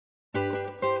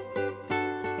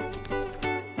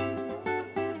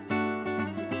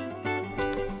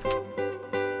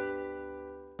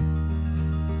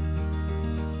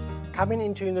Coming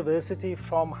into university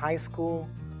from high school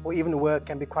or even work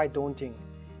can be quite daunting,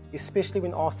 especially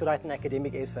when asked to write an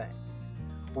academic essay.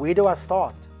 Where do I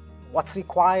start? What's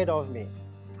required of me?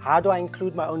 How do I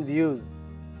include my own views?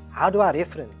 How do I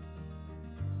reference?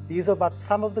 These are but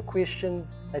some of the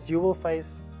questions that you will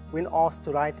face when asked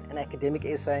to write an academic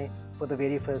essay for the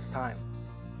very first time.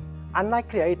 Unlike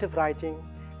creative writing,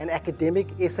 an academic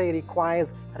essay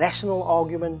requires rational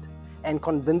argument and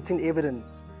convincing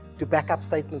evidence to back up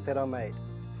statements that are made.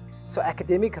 So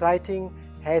academic writing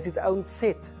has its own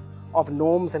set of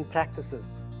norms and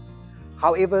practices.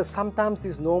 However, sometimes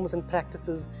these norms and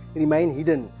practices remain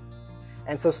hidden,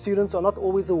 and so students are not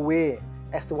always aware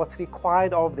as to what's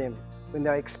required of them when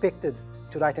they are expected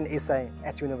to write an essay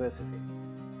at university.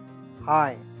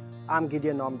 Hi, I'm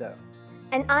Gideon Namdo.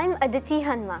 And I'm Aditi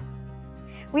Hanma.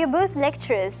 We are both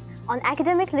lecturers on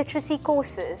academic literacy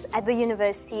courses at the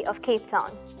University of Cape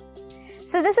Town.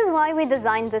 So this is why we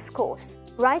designed this course.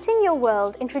 Writing Your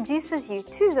World introduces you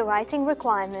to the writing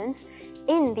requirements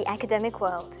in the academic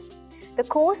world. The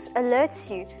course alerts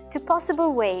you to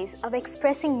possible ways of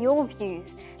expressing your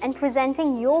views and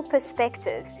presenting your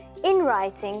perspectives in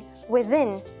writing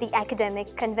within the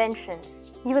academic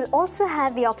conventions. You will also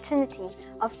have the opportunity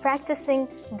of practicing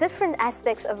different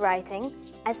aspects of writing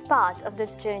as part of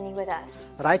this journey with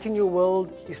us. Writing Your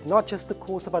World is not just a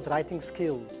course about writing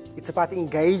skills. It's about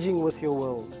engaging with your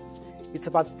world. It's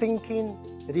about thinking,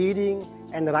 reading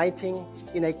and writing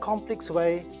in a complex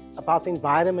way about the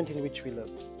environment in which we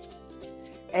live.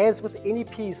 As with any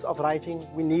piece of writing,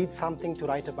 we need something to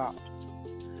write about.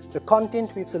 The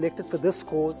content we've selected for this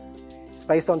course is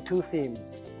based on two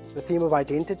themes, the theme of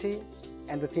identity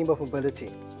and the theme of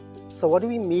mobility. So what do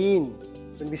we mean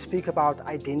when we speak about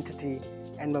identity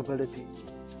and mobility?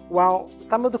 Well,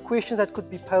 some of the questions that could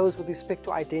be posed with respect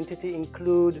to identity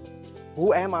include,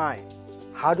 who am I?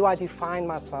 How do I define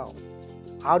myself?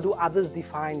 How do others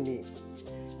define me?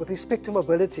 With respect to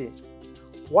mobility,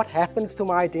 what happens to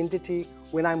my identity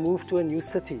when I move to a new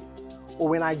city or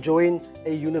when I join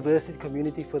a university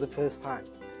community for the first time?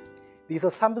 These are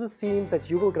some of the themes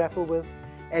that you will grapple with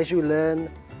as you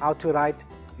learn how to write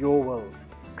your world.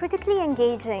 Critically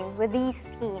engaging with these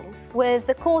themes, with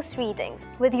the course readings,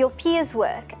 with your peers'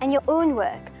 work and your own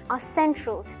work are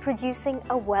central to producing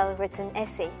a well-written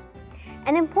essay.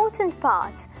 An important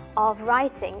part of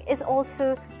writing is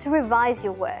also to revise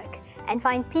your work and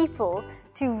find people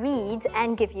to read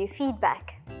and give you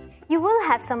feedback. You will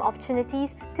have some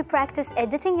opportunities to practice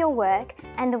editing your work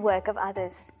and the work of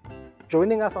others.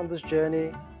 Joining us on this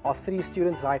journey are three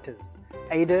student writers,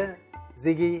 Ada,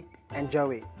 Ziggy and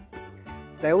Joey.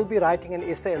 They will be writing an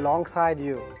essay alongside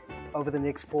you over the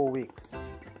next 4 weeks.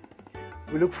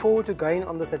 We look forward to going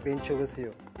on this adventure with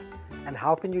you and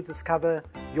helping you discover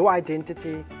your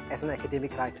identity as an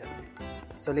academic writer.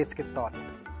 So let's get started.